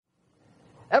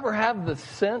Ever have the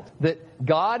sense that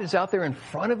God is out there in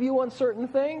front of you on certain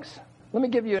things? Let me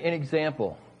give you an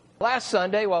example. Last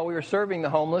Sunday, while we were serving the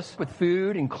homeless with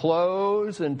food and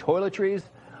clothes and toiletries,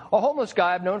 a homeless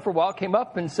guy I've known for a while came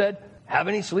up and said, "Have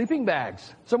any sleeping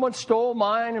bags?" Someone stole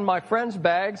mine and my friend's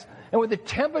bags, and with the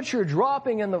temperature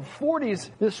dropping in the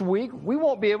 40s this week, we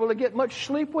won't be able to get much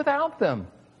sleep without them.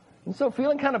 And so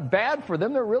feeling kind of bad for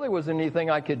them, there really wasn't anything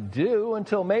I could do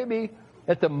until maybe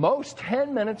at the most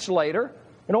 10 minutes later,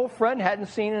 an old friend hadn't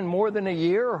seen in more than a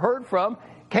year or heard from,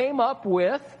 came up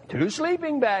with 2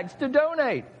 sleeping bags to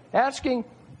donate, asking,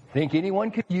 "Think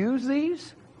anyone could use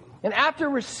these?" And after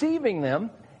receiving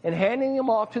them and handing them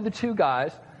off to the 2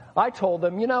 guys, I told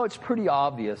them, it's pretty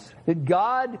obvious that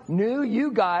God knew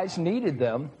you guys needed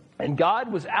them, and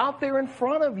God was out there in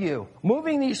front of you,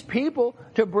 moving these people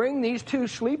to bring these 2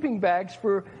 sleeping bags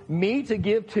for me to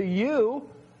give to you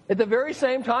at the very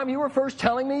same time you were first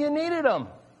telling me you needed them.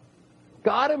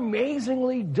 God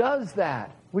amazingly does that,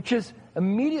 which is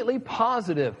immediately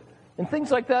positive. And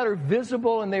things like that are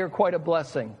visible and they are quite a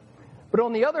blessing. But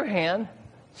on the other hand,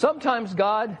 sometimes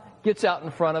God gets out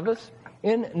in front of us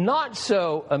in not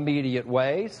so immediate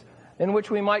ways, in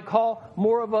which we might call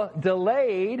more of a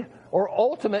delayed or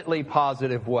ultimately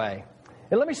positive way.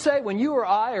 And let me say, when you or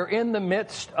I are in the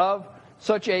midst of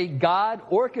such a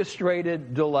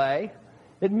God-orchestrated delay,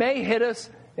 it may hit us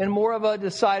in more of a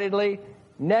decidedly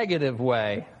negative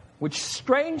way, which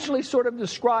strangely sort of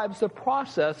describes the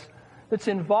process that's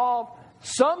involved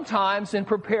sometimes in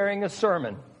preparing a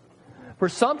sermon. For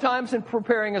sometimes in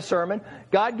preparing a sermon,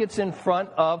 God gets in front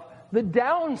of the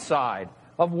downside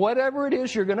of whatever it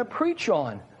is you're going to preach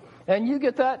on. And you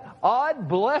get that odd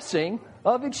blessing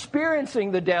of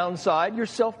experiencing the downside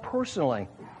yourself personally.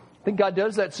 I think God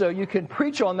does that so you can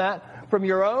preach on that from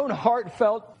your own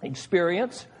heartfelt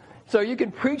experience, so you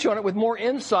can preach on it with more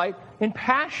insight and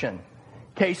passion.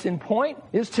 Case in point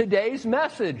is today's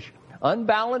message,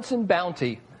 Unbalance and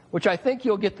Bounty, which I think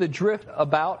you'll get the drift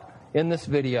about in this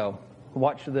video.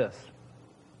 Watch this.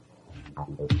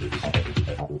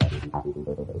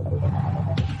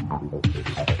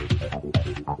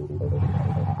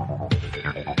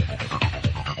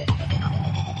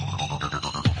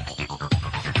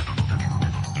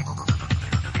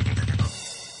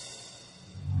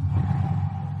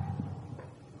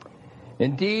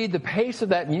 Indeed, the pace of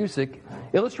that music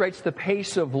illustrates the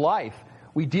pace of life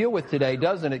we deal with today,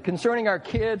 doesn't it? Concerning our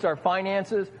kids, our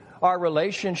finances, our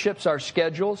relationships, our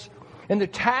schedules. And the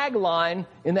tagline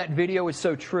in that video is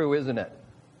so true, isn't it?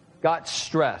 Got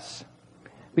stress.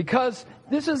 Because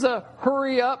this is a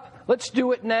hurry up, let's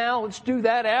do it now, let's do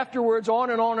that afterwards, on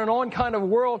and on and on kind of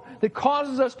world that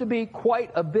causes us to be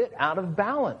quite a bit out of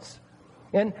balance.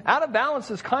 And out of balance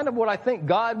is kind of what I think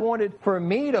God wanted for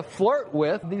me to flirt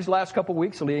with these last couple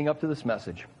weeks leading up to this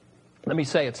message. Let me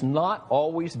say, it's not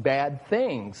always bad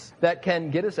things that can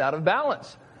get us out of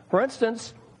balance. For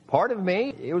instance, part of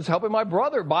me, it was helping my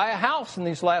brother buy a house in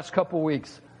these last couple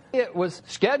weeks. It was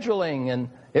scheduling, and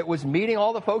it was meeting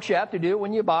all the folks you have to do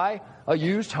when you buy a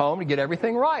used home to get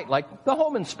everything right, like the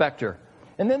home inspector.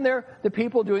 And then there are the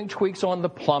people doing tweaks on the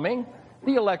plumbing,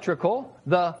 the electrical,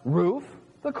 the roof,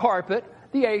 the carpet,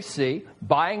 the AC,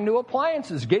 buying new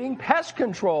appliances, getting pest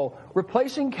control,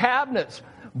 replacing cabinets,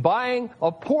 buying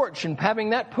a porch and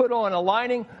having that put on,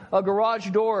 aligning a garage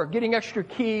door, getting extra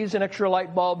keys and extra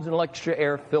light bulbs and extra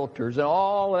air filters. And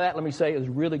all of that, let me say, is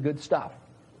really good stuff.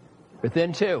 But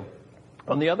then, too,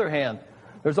 on the other hand,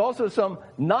 there's also some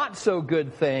not so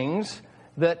good things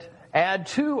that add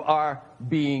to our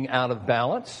being out of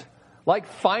balance, like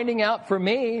finding out for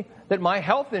me that my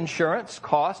health insurance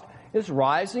cost is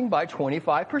rising by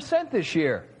 25% this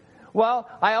year. Well,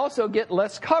 I also get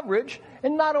less coverage,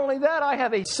 and not only that, I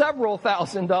have a several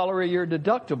 $1,000 a year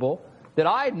deductible that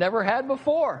I had never had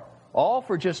before, all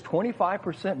for just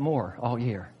 25% more all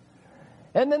year.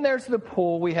 And then there's the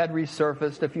pool we had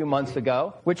resurfaced a few months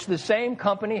ago, which the same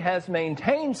company has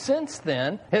maintained since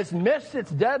then, has missed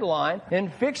its deadline in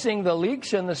fixing the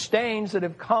leaks and the stains that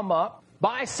have come up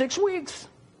by 6 weeks.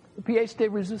 The pièce de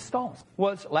résistance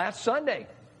was last Sunday.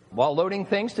 While loading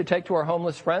things to take to our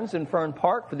homeless friends in Fern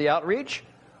Park for the outreach,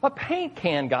 a paint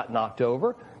can got knocked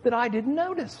over that I didn't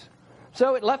notice.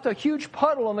 So it left a huge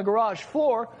puddle on the garage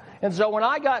floor, and so when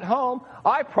I got home,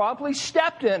 I promptly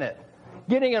stepped in it,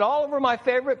 getting it all over my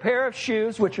favorite pair of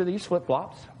shoes, which are these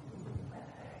flip-flops.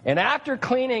 And after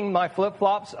cleaning my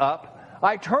flip-flops up,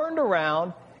 I turned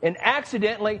around and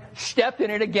accidentally stepped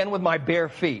in it again with my bare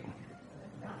feet.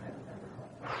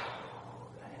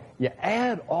 You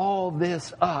add all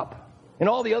this up and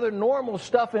all the other normal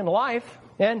stuff in life,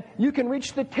 and you can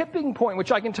reach the tipping point,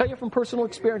 which I can tell you from personal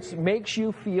experience makes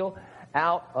you feel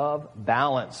out of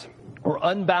balance or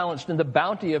unbalanced in the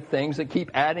bounty of things that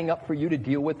keep adding up for you to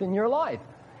deal with in your life.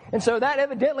 And so that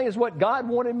evidently is what God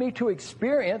wanted me to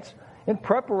experience in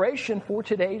preparation for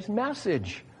today's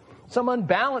message. Some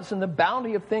unbalance in the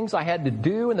bounty of things I had to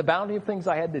do and the bounty of things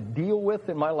I had to deal with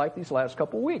in my life these last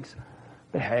couple of weeks.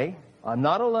 But hey, I'm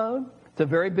not alone. It's a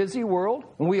very busy world,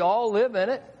 and we all live in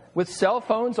it, with cell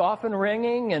phones often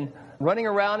ringing and running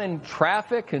around in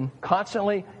traffic and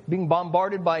constantly being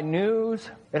bombarded by news.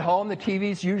 At home, the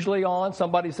TV's usually on.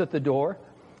 Somebody's at the door.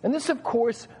 And this, of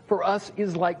course, for us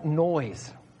is like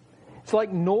noise. It's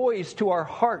like noise to our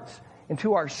hearts and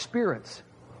to our spirits.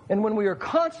 And when we are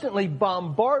constantly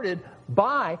bombarded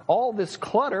by all this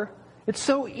clutter, it's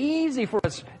so easy for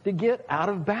us to get out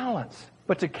of balance.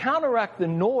 But to counteract the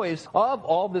noise of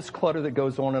all this clutter that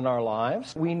goes on in our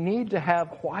lives, we need to have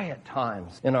quiet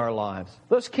times in our lives.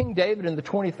 Thus, King David in the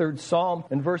 23rd Psalm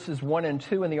in verses 1 and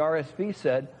 2 in the RSV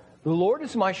said, "The Lord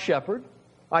is my shepherd,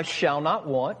 I shall not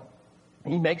want.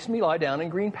 He makes me lie down in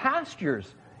green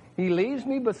pastures. He leads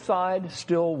me beside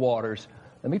still waters."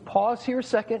 Let me pause here a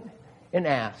second and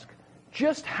ask,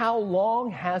 just how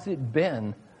long has it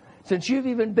been since you've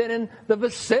even been in the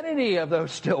vicinity of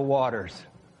those still waters?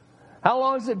 How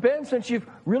long has it been since you've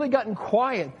really gotten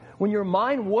quiet when your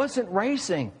mind wasn't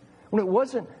racing, when it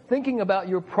wasn't thinking about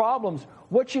your problems,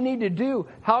 what you need to do,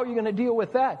 how you're going to deal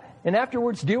with that, and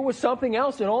afterwards deal with something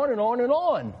else, and on and on and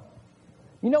on?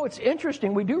 You know, it's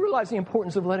interesting. We do realize the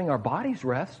importance of letting our bodies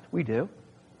rest. We do.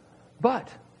 But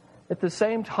at the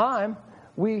same time,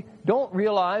 we don't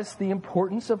realize the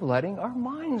importance of letting our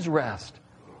minds rest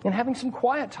and having some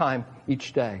quiet time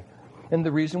each day. And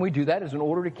the reason we do that is in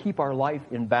order to keep our life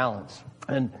in balance.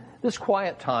 And this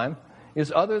quiet time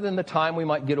is other than the time we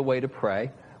might get away to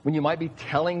pray, when you might be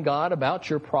telling God about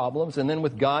your problems and then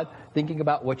with God thinking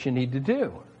about what you need to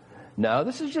do. No,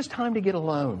 this is just time to get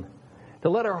alone, to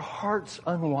let our hearts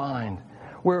unwind,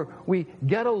 where we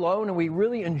get alone and we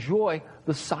really enjoy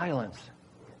the silence.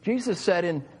 Jesus said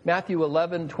in Matthew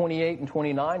 11:28 and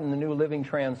 29 in the New Living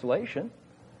Translation,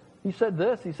 He said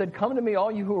this, He said, "Come to me,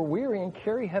 all you who are weary and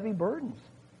carry heavy burdens,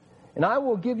 and I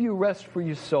will give you rest for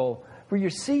your soul." For you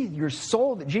see, your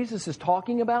soul that Jesus is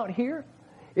talking about here,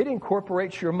 it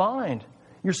incorporates your mind.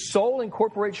 Your soul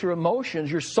incorporates your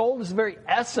emotions. Your soul is the very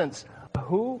essence of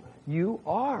who you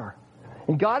are.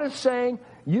 And God is saying,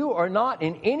 you are not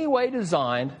in any way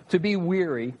designed to be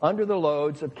weary under the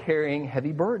loads of carrying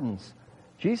heavy burdens.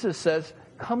 Jesus says,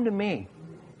 "Come to me,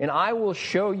 and I will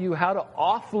show you how to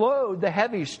offload the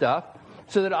heavy stuff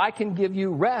so that I can give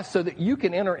you rest, so that you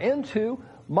can enter into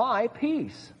my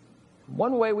peace."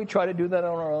 One way we try to do that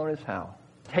on our own is how?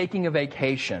 Taking a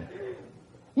vacation.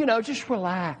 You know, just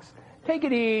relax. Take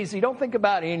it easy. Don't think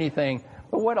about anything.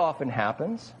 But what often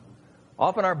happens?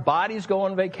 Often our bodies go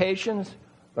on vacations,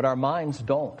 but our minds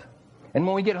don't. And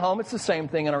when we get home, it's the same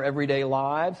thing in our everyday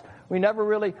lives. We never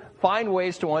really find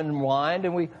ways to unwind,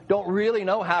 and we don't really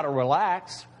know how to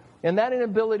relax. And that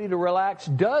inability to relax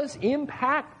does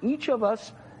impact each of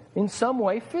us in some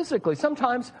way physically.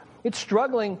 Sometimes it's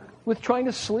struggling with trying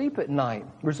to sleep at night,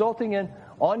 resulting in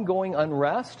ongoing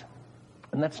unrest.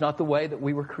 And that's not the way that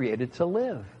we were created to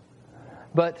live.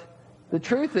 But the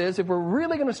truth is, if we're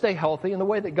really going to stay healthy in the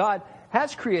way that God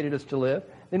has created us to live,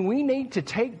 then we need to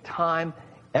take time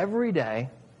every day,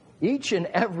 each and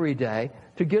every day,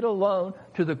 to get alone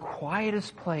to the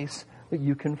quietest place that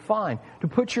you can find, to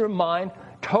put your mind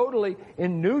totally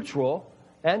in neutral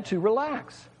and to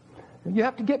relax. You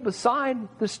have to get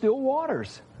beside the still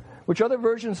waters, which other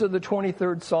versions of the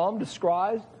 23rd Psalm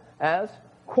describe as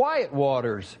quiet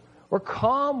waters or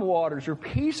calm waters or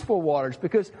peaceful waters,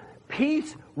 because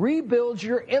peace rebuilds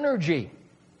your energy.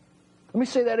 Let me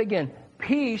say that again.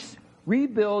 Peace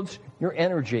rebuilds your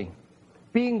energy.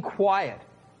 Being quiet,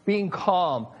 being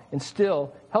calm and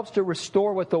still helps to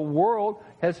restore what the world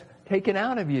has taken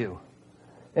out of you.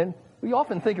 And we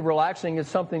often think of relaxing as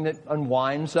something that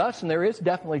unwinds us, and there is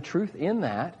definitely truth in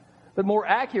that. But more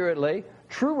accurately,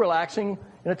 true relaxing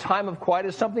in a time of quiet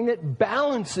is something that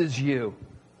balances you.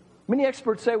 Many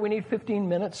experts say we need 15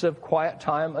 minutes of quiet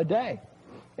time a day.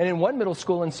 And in one middle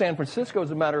school in San Francisco,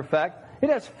 as a matter of fact, it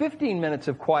has 15 minutes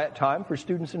of quiet time for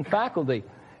students and faculty.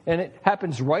 And it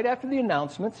happens right after the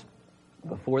announcements,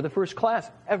 before the first class,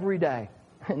 every day.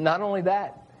 And not only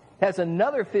that, it has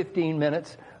another 15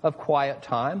 minutes of quiet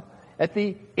time at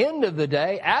the end of the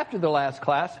day, after the last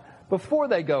class, before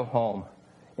they go home.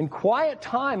 And quiet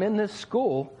time in this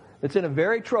school, that's in a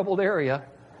very troubled area,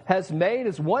 has made,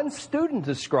 as one student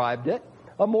described it,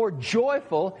 a more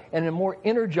joyful and a more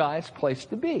energized place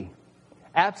to be.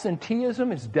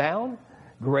 Absenteeism is down,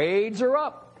 grades are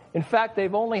up, In fact,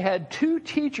 they've only had 2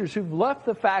 teachers who've left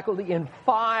the faculty in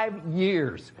 5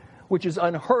 years, which is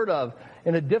unheard of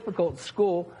in a difficult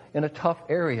school in a tough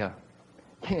area.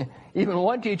 Even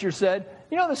one teacher said,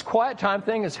 this quiet time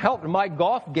thing has helped my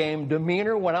golf game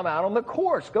demeanor when I'm out on the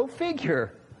course. Go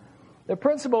figure. The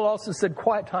principal also said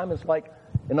quiet time is like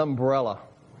an umbrella,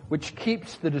 which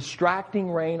keeps the distracting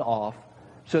rain off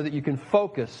so that you can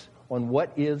focus on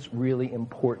what is really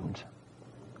important.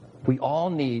 We all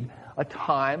need a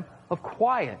time of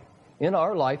quiet in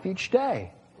our life each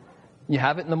day. You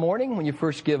have it in the morning when you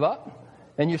first give up,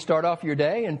 and you start off your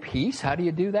day in peace. How do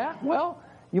you do that? Well,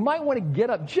 you might want to get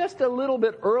up just a little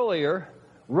bit earlier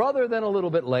rather than a little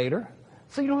bit later,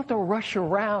 so you don't have to rush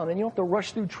around and you don't have to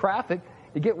rush through traffic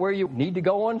to get where you need to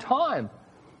go on time.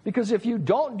 Because if you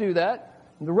don't do that,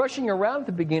 the rushing around at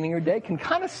the beginning of your day can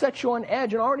kind of set you on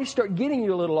edge and already start getting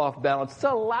you a little off balance. It's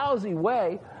a lousy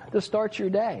way to start your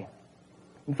day.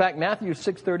 In fact, Matthew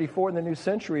 6:34 in the New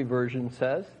Century Version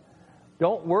says,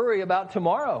 "Don't worry about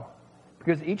tomorrow,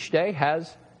 because each day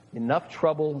has enough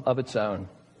trouble of its own."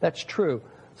 That's true.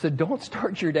 So don't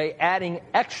start your day adding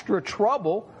extra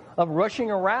trouble of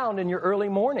rushing around in your early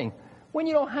morning when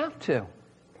you don't have to.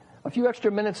 A few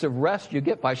extra minutes of rest you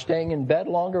get by staying in bed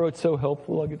longer. Oh, it's so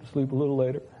helpful. I'll get to sleep a little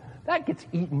later. That gets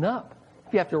eaten up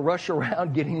if you have to rush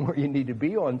around getting where you need to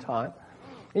be on time.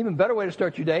 Even better way to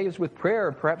start your day is with prayer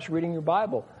and perhaps reading your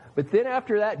Bible. But then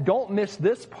after that, don't miss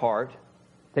this part.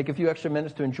 Take a few extra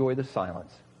minutes to enjoy the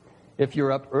silence. If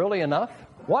you're up early enough,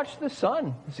 watch the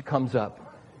sun as it comes up.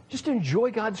 Just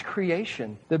enjoy God's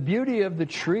creation, the beauty of the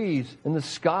trees and the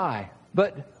sky.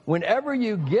 But whenever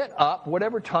you get up,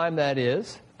 whatever time that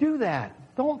is, do that.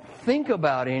 Don't think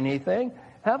about anything.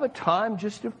 Have a time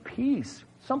just of peace,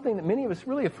 something that many of us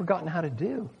really have forgotten how to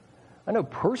do. I know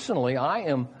personally I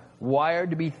am wired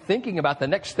to be thinking about the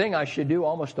next thing I should do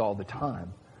almost all the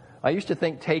time. I used to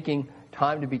think taking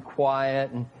time to be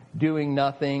quiet and doing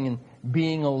nothing and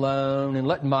being alone and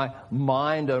letting my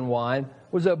mind unwind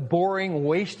was a boring,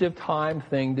 waste of time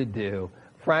thing to do.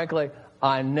 Frankly,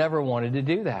 I never wanted to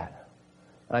do that.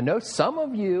 I know some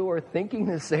of you are thinking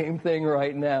the same thing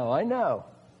right now. I know.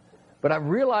 But I've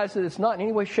realized that it's not in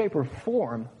any way, shape, or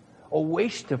form a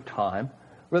waste of time.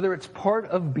 Rather, it's part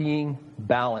of being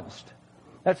balanced.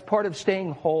 That's part of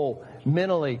staying whole,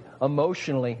 mentally,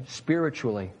 emotionally,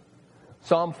 spiritually.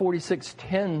 Psalm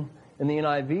 46:10 in the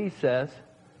NIV says,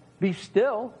 "Be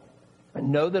still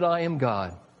and know that I am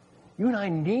God." You and I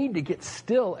need to get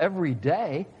still every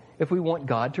day if we want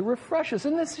God to refresh us.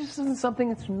 And this just isn't something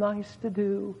that's nice to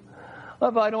do.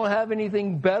 If I don't have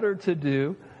anything better to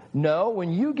do. No,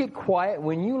 when you get quiet,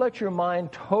 when you let your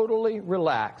mind totally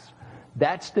relax,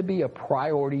 that's to be a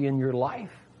priority in your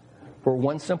life for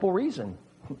one simple reason,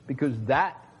 because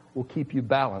that will keep you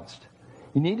balanced.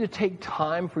 You need to take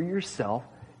time for yourself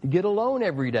to get alone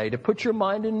every day, to put your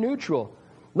mind in neutral.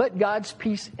 Let God's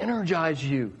peace energize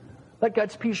you. Let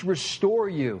God's peace restore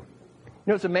you.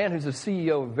 It's a man who's a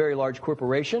CEO of a very large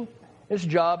corporation. His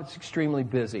job is extremely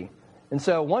busy. And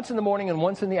so once in the morning and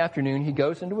once in the afternoon, he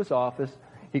goes into his office,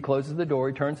 he closes the door,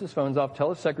 he turns his phones off,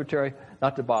 tells his secretary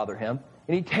not to bother him,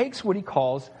 and he takes what he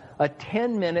calls a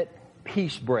 10-minute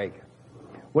peace break.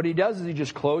 What he does is he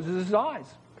just closes his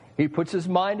eyes. He puts his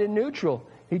mind in neutral.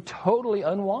 He totally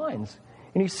unwinds.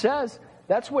 And he says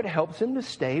that's what helps him to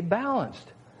stay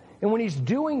balanced. And when he's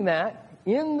doing that,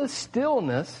 in the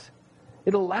stillness,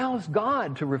 it allows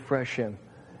God to refresh him.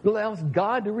 It allows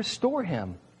God to restore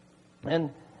him.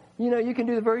 And, you can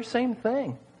do the very same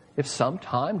thing. If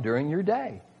sometime during your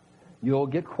day, you'll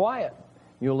get quiet.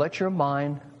 You'll let your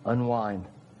mind unwind.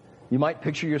 You might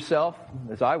picture yourself,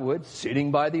 as I would, sitting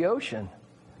by the ocean.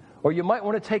 Or you might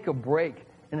want to take a break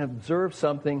and observe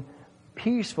something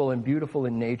peaceful and beautiful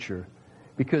in nature.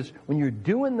 Because when you're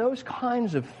doing those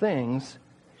kinds of things,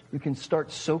 you can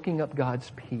start soaking up God's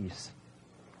peace.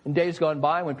 In days gone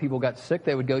by, when people got sick,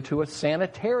 they would go to a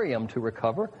sanitarium to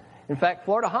recover. In fact,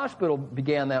 Florida Hospital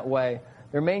began that way.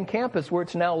 Their main campus, where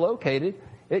it's now located,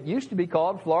 it used to be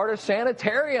called Florida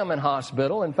Sanitarium and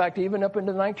Hospital. In fact, even up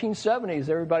into the 1970s,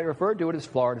 everybody referred to it as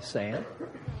Florida San.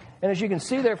 And as you can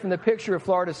see there from the picture of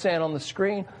Florida San on the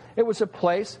screen, it was a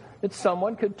place that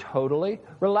someone could totally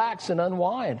relax and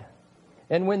unwind.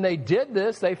 And when they did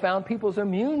this, they found people's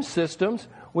immune systems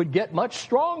would get much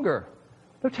stronger.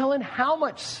 They're telling how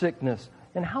much sickness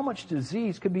and how much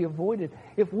disease could be avoided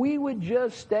if we would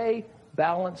just stay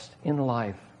balanced in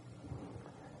life.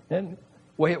 And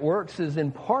the way it works is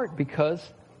in part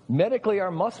because medically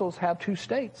our muscles have 2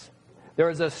 states. There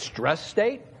is a stress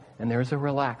state and there is a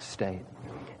relaxed state.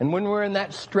 And when we're in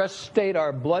that stress state,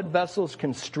 our blood vessels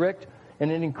constrict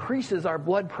and it increases our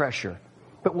blood pressure.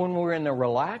 But when we're in a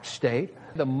relaxed state,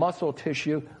 the muscle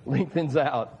tissue lengthens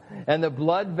out and the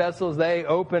blood vessels, they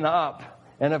open up.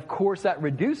 And of course, that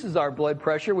reduces our blood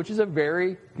pressure, which is a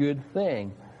very good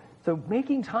thing. So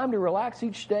making time to relax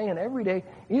each day and every day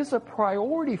is a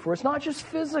priority for us, not just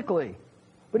physically,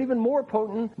 but even more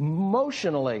potent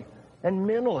emotionally and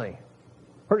mentally.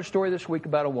 Heard a story this week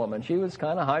about a woman. She was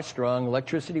kind of high-strung.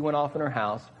 Electricity went off in her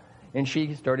house, and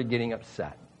she started getting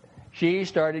upset. She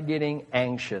started getting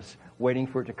anxious, waiting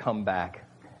for it to come back.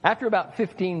 After about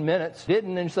 15 minutes,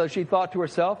 didn't, and so she thought to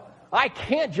herself, I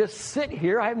can't just sit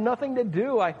here. I have nothing to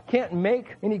do. I can't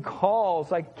make any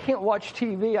calls. I can't watch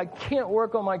TV. I can't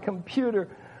work on my computer.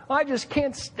 I just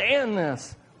can't stand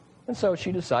this. And so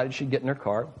she decided she'd get in her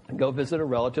car and go visit a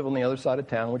relative on the other side of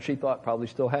town, which she thought probably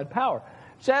still had power.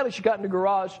 Sadly, she got in the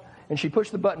garage, and she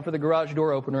pushed the button for the garage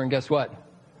door opener, and guess what?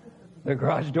 The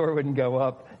garage door wouldn't go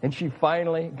up, and she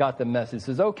finally got the message.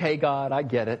 Says, okay, God, I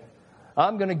get it.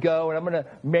 I'm going to go, and I'm going to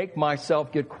make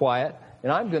myself get quiet,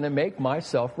 and I'm going to make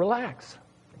myself relax.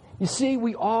 You see,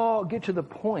 we all get to the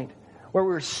point where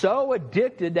we're so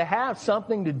addicted to have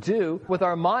something to do, with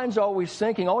our minds always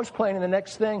thinking, always planning the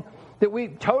next thing, that we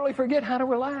totally forget how to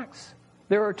relax.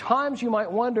 There are times you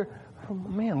might wonder, oh,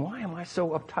 man, why am I so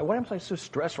uptight? Why am I so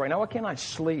stressed right now? Why can't I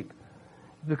sleep?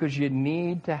 Because you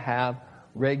need to have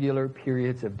regular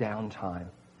periods of downtime.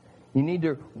 You need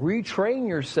to retrain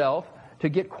yourself to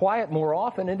get quiet more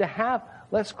often and to have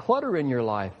less clutter in your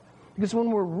life. Because when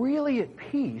we're really at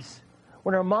peace,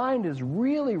 when our mind is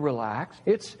really relaxed,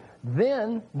 it's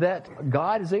then that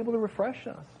God is able to refresh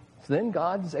us. It's then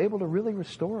God is able to really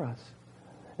restore us.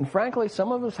 And frankly,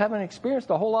 some of us haven't experienced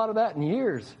a whole lot of that in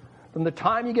years. From the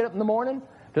time you get up in the morning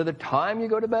to the time you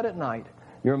go to bed at night,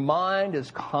 your mind is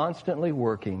constantly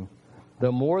working.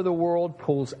 The more the world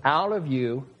pulls out of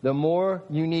you, the more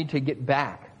you need to get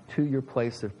back to your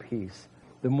place of peace.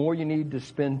 The more you need to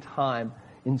spend time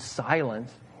in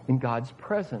silence in God's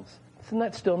presence. It's in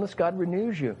that stillness God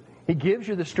renews you. He gives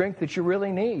you the strength that you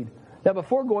really need. Now,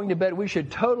 before going to bed, we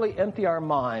should totally empty our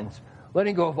minds,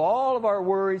 letting go of all of our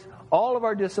worries, all of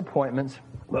our disappointments,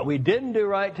 what we didn't do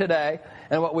right today,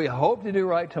 and what we hope to do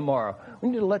right tomorrow. We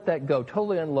need to let that go,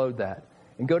 totally unload that,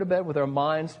 and go to bed with our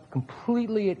minds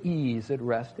completely at ease, at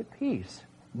rest, at peace,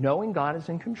 knowing God is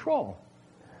in control.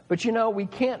 But you know, we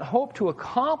can't hope to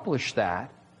accomplish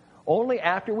that only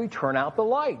after we turn out the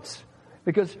lights.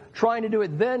 Because trying to do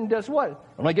it then does what?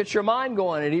 Only gets your mind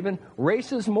going. It even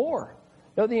races more.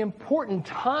 Now, the important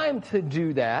time to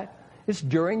do that is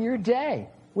during your day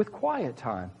with quiet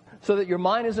time, so that your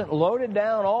mind isn't loaded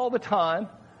down all the time,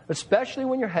 especially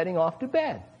when you're heading off to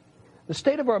bed. The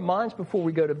state of our minds before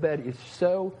we go to bed is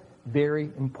so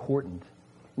very important.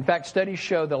 In fact, studies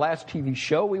show the last TV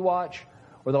show we watch,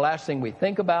 or the last thing we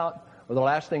think about, or the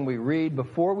last thing we read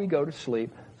before we go to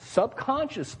sleep,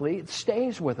 subconsciously it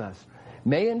stays with us. It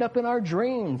may end up in our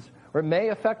dreams, or it may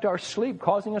affect our sleep,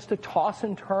 causing us to toss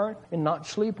and turn and not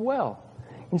sleep well.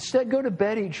 Instead, go to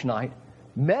bed each night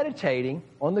meditating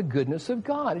on the goodness of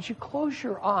God. As you close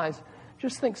your eyes,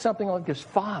 just think something like this: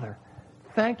 Father,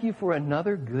 thank you for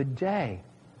another good day.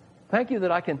 Thank you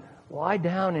that I can lie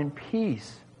down in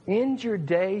peace. End your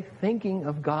day thinking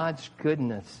of God's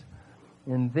goodness.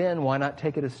 And then why not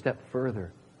take it a step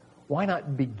further? Why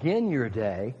not begin your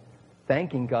day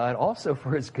thanking God also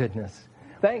for His goodness?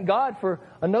 Thank God for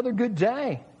another good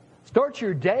day. Start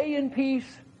your day in peace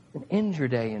and end your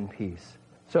day in peace.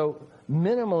 So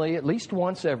minimally, at least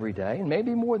once every day, and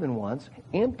maybe more than once,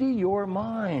 empty your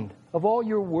mind of all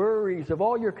your worries, of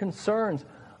all your concerns,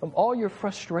 of all your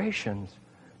frustrations.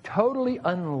 Totally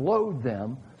unload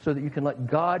them so that you can let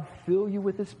God fill you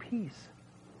with His peace.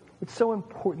 It's so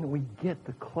important that we get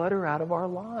the clutter out of our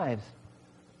lives.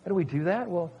 How do we do that?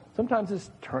 Well, sometimes it's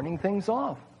turning things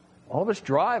off. All of us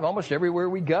drive almost everywhere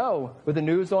we go with the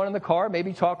news on in the car,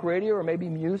 maybe talk radio or maybe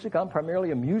music. I'm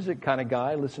primarily a music kind of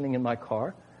guy listening in my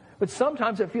car. But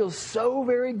sometimes it feels so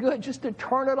very good just to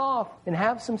turn it off and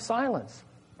have some silence.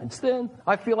 And then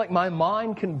I feel like my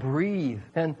mind can breathe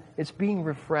and it's being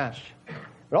refreshed. It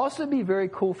would also be very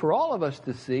cool for all of us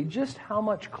to see just how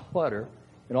much clutter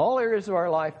in all areas of our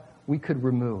life we could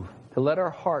remove, to let our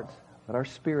hearts, let our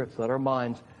spirits, let our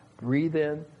minds breathe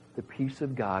in the peace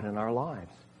of God in our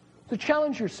lives. So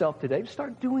challenge yourself today to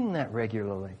start doing that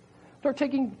regularly. Start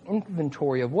taking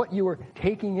inventory of what you are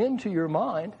taking into your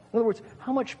mind. In other words,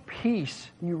 how much peace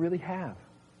do you really have?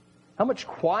 How much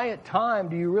quiet time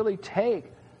do you really take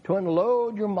to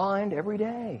unload your mind every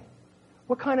day?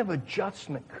 What kind of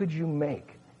adjustment could you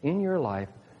make in your life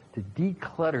to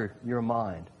declutter your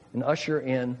mind and usher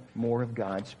in more of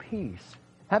God's peace?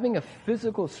 Having a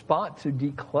physical spot to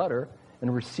declutter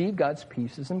and receive God's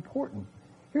peace is important.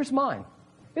 Here's mine.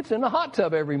 It's in the hot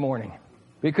tub every morning.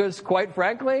 Because quite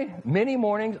frankly, many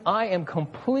mornings I am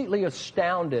completely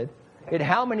astounded at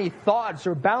how many thoughts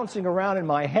are bouncing around in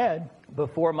my head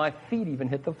before my feet even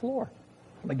hit the floor.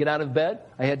 When I get out of bed,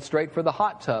 I head straight for the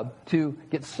hot tub to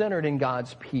get centered in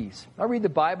God's peace. I read the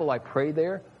Bible, I pray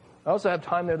there. I also have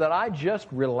time there that I just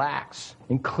relax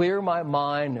and clear my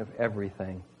mind of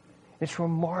everything. It's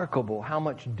remarkable how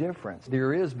much difference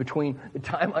there is between the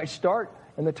time I start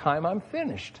and the time I'm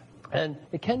finished. And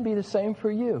it can be the same for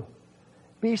you.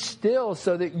 Be still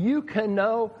so that you can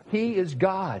know He is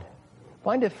God.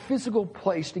 Find a physical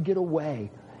place to get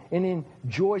away and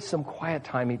enjoy some quiet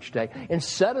time each day. And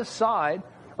set aside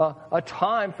a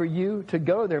time for you to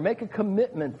go there. Make a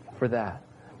commitment for that.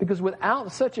 Because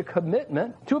without such a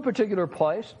commitment to a particular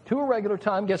place, to a regular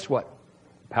time, guess what?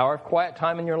 Power of quiet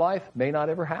time in your life may not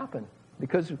ever happen.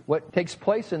 Because what takes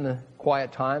place in the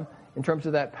quiet time, in terms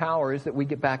of that power, is that we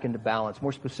get back into balance.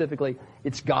 More specifically,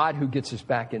 it's God who gets us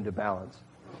back into balance.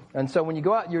 And so when you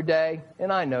go out your day,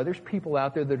 and I know there's people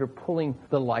out there that are pulling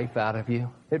the life out of you,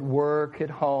 at work, at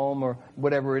home, or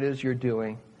whatever it is you're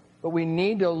doing. But we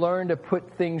need to learn to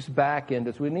put things back into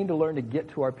us. We need to learn to get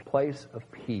to our place of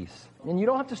peace. And you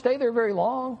don't have to stay there very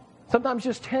long. Sometimes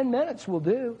just 10 minutes will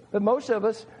do. But most of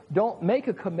us don't make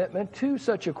a commitment to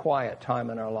such a quiet time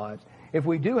in our lives. If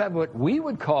we do have what we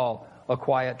would call a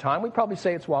quiet time, we'd probably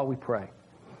say it's while we pray.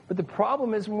 But the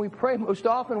problem is when we pray, most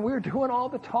often we're doing all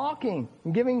the talking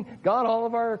and giving God all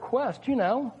of our requests. You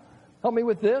know, help me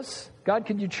with this. God,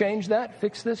 could you change that?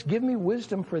 Fix this? Give me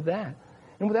wisdom for that.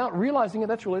 And without realizing it,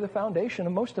 that's really the foundation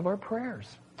of most of our prayers.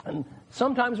 And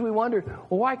sometimes we wonder,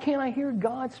 well, why can't I hear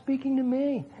God speaking to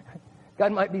me?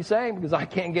 God might be saying, because I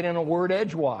can't get in a word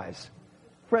edgewise.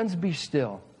 Friends, be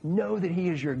still. Know that He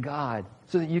is your God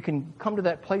so that you can come to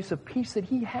that place of peace that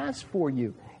He has for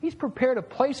you. He's prepared a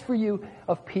place for you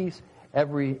of peace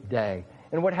every day.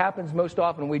 And what happens most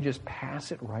often, we just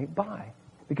pass it right by.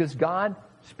 Because God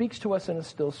speaks to us in a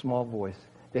still small voice.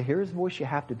 To hear His voice, you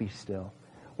have to be still.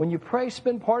 When you pray,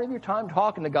 spend part of your time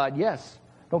talking to God, yes,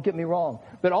 don't get me wrong.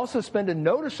 But also spend a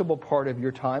noticeable part of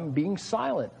your time being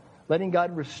silent, letting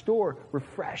God restore,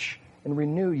 refresh, and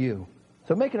renew you.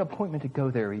 So make an appointment to go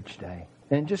there each day.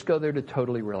 And just go there to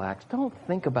totally relax. Don't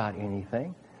think about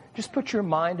anything. Just put your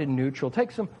mind in neutral.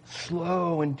 Take some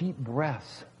slow and deep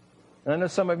breaths. And I know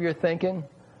some of you are thinking,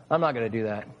 I'm not going to do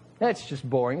that. That's just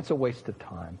boring. It's a waste of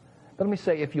time. But let me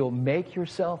say, if you'll make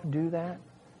yourself do that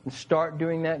and start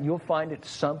doing that, you'll find it's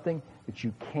something that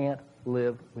you can't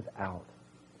live without.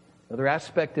 Another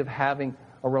aspect of having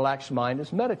a relaxed mind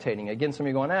is meditating. Again, some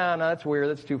of you are going, no, that's weird.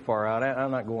 That's too far out.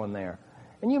 I'm not going there.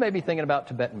 And you may be thinking about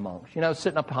Tibetan monks,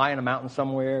 sitting up high in a mountain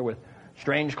somewhere with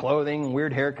strange clothing,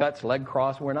 weird haircuts, leg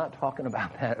crossed. We're not talking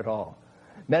about that at all.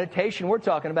 Meditation we're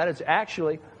talking about is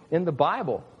actually in the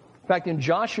Bible. In fact, in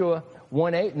Joshua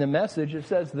 1:8 in the Message, it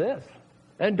says this,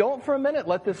 and don't for a minute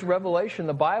let this revelation,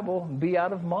 the Bible, be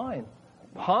out of mind.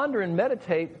 Ponder and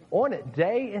meditate on it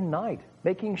day and night,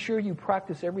 making sure you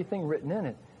practice everything written in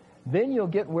it. Then you'll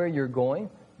get where you're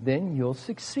going. Then you'll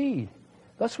succeed.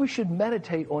 Thus, we should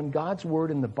meditate on God's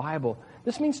Word in the Bible.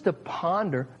 This means to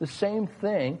ponder the same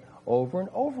thing over and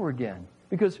over again.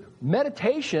 Because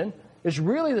meditation is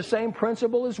really the same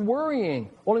principle as worrying.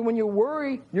 Only when you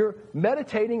worry, you're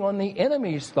meditating on the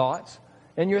enemy's thoughts,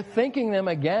 and you're thinking them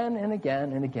again and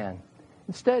again and again.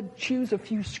 Instead, choose a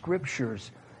few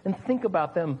scriptures and think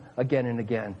about them again and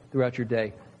again throughout your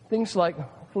day. Things like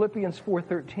Philippians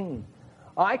 4:13.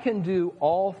 I can do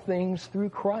all things through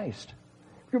Christ.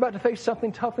 If you're about to face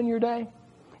something tough in your day,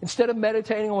 instead of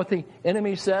meditating on what the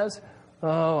enemy says,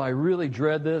 oh, I really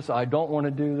dread this, I don't want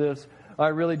to do this, I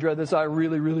really dread this, I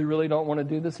really, really, really don't want to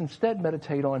do this. Instead,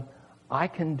 meditate on, I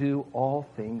can do all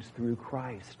things through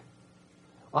Christ.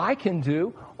 I can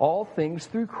do all things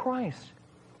through Christ.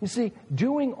 You see,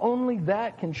 doing only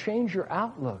that can change your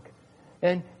outlook.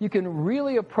 And you can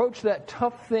really approach that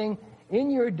tough thing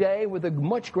in your day with a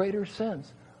much greater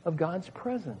sense of God's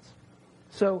presence.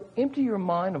 So empty your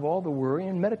mind of all the worry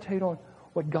and meditate on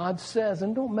what God says.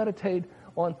 And don't meditate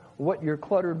on what your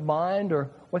cluttered mind or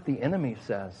what the enemy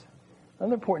says.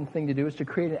 Another important thing to do is to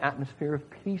create an atmosphere of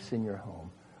peace in your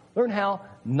home. Learn how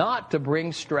not to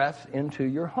bring stress into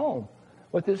your home.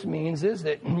 What this means is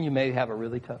that you may have a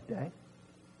really tough day.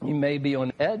 You may be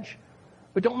on edge.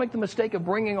 But don't make the mistake of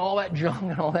bringing all that junk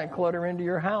and all that clutter into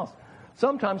your house.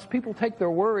 Sometimes people take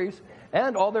their worries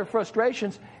and all their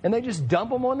frustrations and they just dump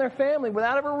them on their family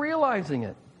without ever realizing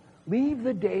it. Leave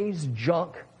the day's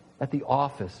junk at the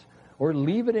office or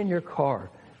leave it in your car,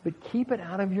 but keep it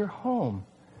out of your home.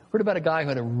 Heard about a guy who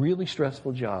had a really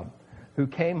stressful job, who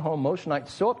came home most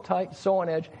nights so uptight, so on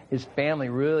edge, his family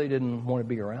really didn't want to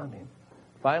be around him.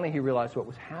 Finally, he realized what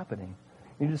was happening.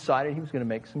 He decided he was going to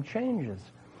make some changes.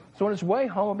 So on his way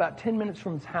home, about 10 minutes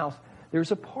from his house,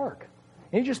 there's a park.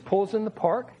 And he just pulls in the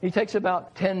park. He takes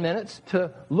about 10 minutes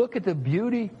to look at the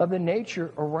beauty of the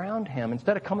nature around him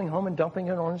instead of coming home and dumping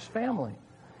it on his family.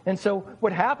 And so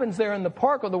what happens there in the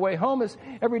park on the way home is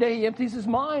every day he empties his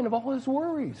mind of all his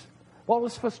worries, of all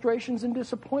his frustrations and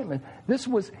disappointment. This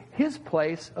was his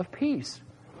place of peace.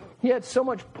 He had so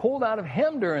much pulled out of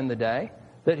him during the day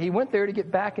that he went there to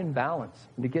get back in balance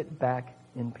and to get back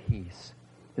in peace.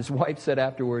 His wife said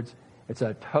afterwards, it's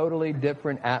a totally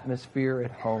different atmosphere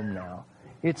at home now.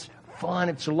 It's fun.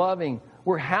 It's loving.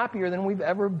 We're happier than we've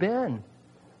ever been.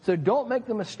 So don't make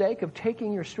the mistake of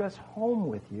taking your stress home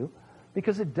with you,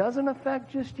 because it doesn't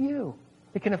affect just you.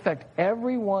 It can affect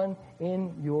everyone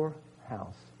in your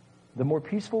house. The more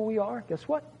peaceful we are, guess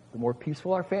what? The more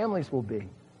peaceful our families will be.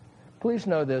 Please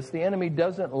know this, the enemy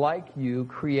doesn't like you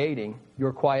creating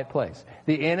your quiet place.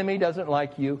 The enemy doesn't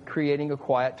like you creating a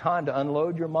quiet time to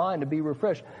unload your mind, to be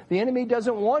refreshed. The enemy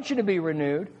doesn't want you to be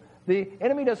renewed. The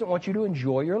enemy doesn't want you to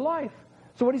enjoy your life.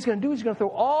 So what he's going to do is he's going to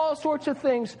throw all sorts of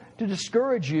things to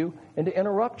discourage you and to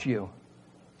interrupt you.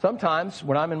 Sometimes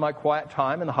when I'm in my quiet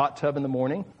time in the hot tub in the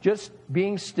morning, just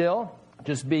being still,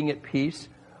 just being at peace,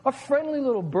 a friendly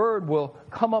little bird will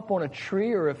come up on a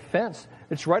tree or a fence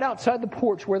that's right outside the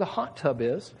porch where the hot tub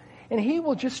is, and he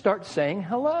will just start saying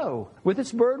hello with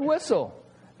his bird whistle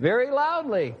very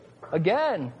loudly,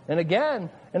 again and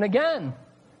again and again.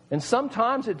 And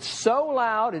sometimes it's so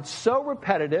loud, it's so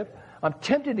repetitive, I'm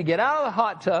tempted to get out of the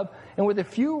hot tub and with a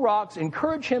few rocks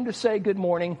encourage him to say good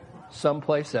morning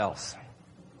someplace else.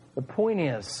 The point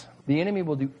is, the enemy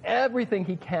will do everything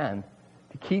he can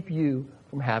to keep you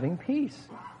from having peace.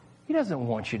 He doesn't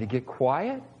want you to get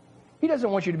quiet. He doesn't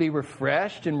want you to be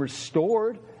refreshed and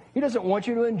restored. He doesn't want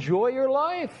you to enjoy your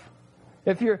life.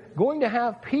 If you're going to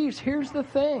have peace, here's the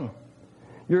thing.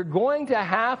 You're going to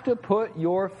have to put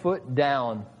your foot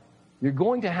down. You're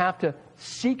going to have to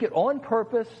seek it on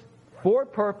purpose, for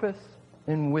purpose,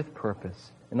 and with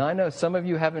purpose. And I know some of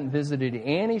you haven't visited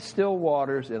any still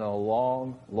waters in a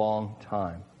long, long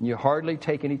time. You hardly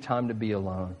take any time to be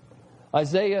alone.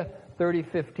 Isaiah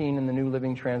 30:15 in the New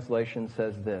Living Translation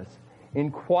says this, in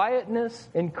quietness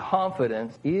and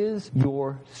confidence is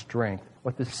your strength.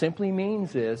 What this simply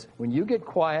means is when you get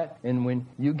quiet and when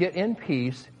you get in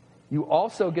peace, you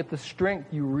also get the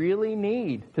strength you really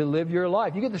need to live your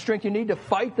life. You get the strength you need to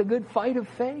fight the good fight of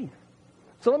faith.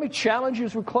 So let me challenge you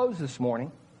as we close this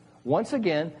morning. Once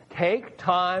again, take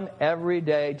time every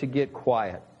day to get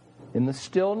quiet. In the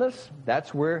stillness,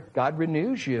 that's where God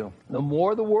renews you. The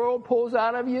more the world pulls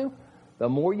out of you, the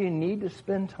more you need to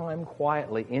spend time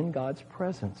quietly in God's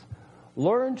presence.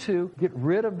 Learn to get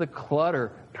rid of the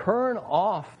clutter. Turn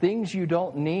off things you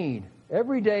don't need.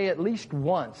 Every day, at least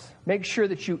once, make sure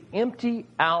that you empty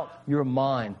out your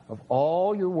mind of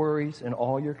all your worries and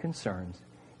all your concerns.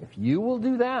 If you will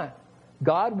do that,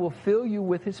 God will fill you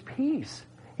with His peace.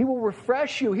 He will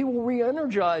refresh you. He will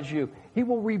re-energize you. He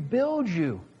will rebuild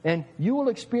you. And you will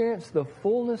experience the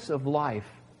fullness of life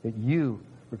that you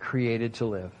were created to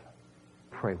live.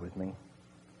 Pray with me.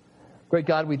 Great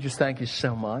God, we just thank you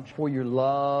so much for your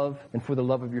love and for the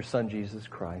love of your Son, Jesus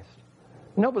Christ.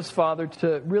 And help us, Father,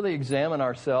 to really examine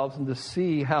ourselves and to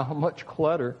see how much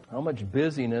clutter, how much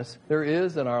busyness there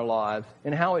is in our lives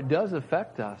and how it does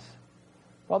affect us.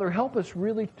 Father, help us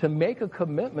really to make a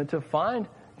commitment to find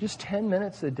just 10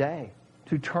 minutes a day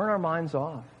to turn our minds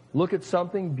off. Look at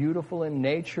something beautiful in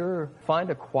nature, find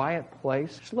a quiet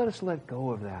place. Just let us let go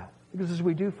of that. Because as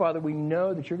we do, Father, we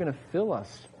know that you're going to fill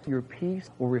us. Your peace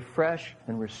will refresh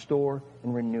and restore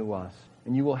and renew us.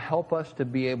 And you will help us to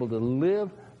be able to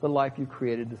live the life you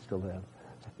created us to live.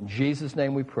 In Jesus'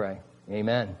 name we pray.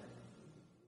 Amen.